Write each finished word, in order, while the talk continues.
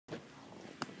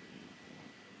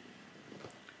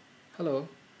Hello,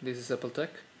 this is Apple Tech,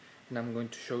 and I'm going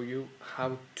to show you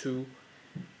how to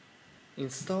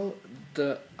install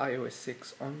the iOS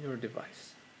 6 on your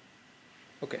device.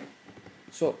 Okay,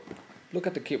 so look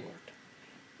at the keyboard.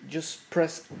 Just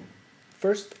press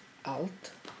first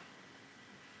Alt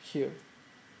here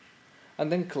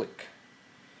and then click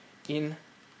in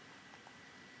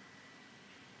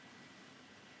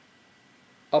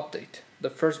Update, the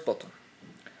first button.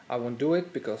 I won't do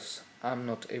it because I'm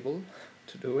not able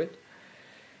to do it.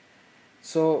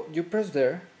 So you press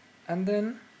there, and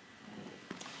then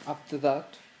after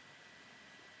that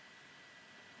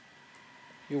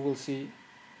you will see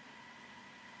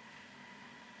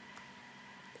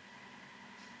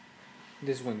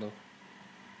this window.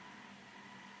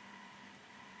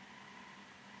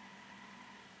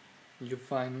 You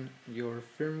find your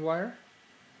firmware.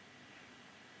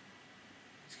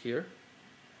 It's here.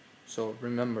 So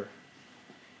remember,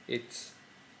 it's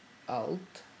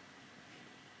Alt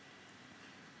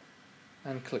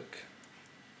and click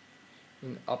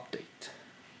in Update.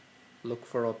 Look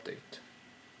for Update.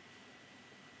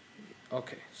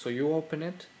 Okay, so you open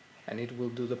it and it will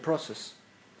do the process,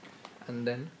 and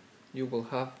then you will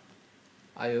have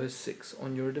iOS 6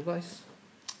 on your device.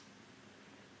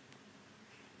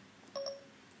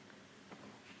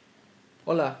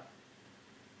 Hola.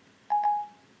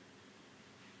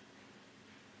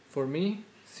 For me,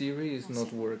 Siri is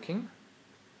not working.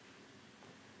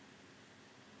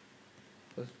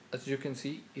 But as you can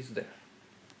see, it's there.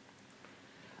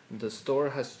 The store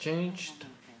has changed,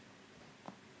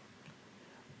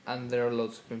 and there are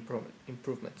lots of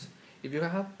improvements. If you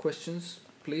have questions,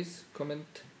 please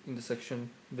comment in the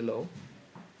section below.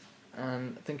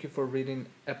 And thank you for reading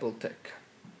Apple Tech.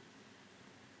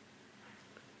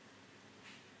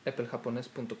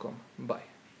 applejapones.com. Bye.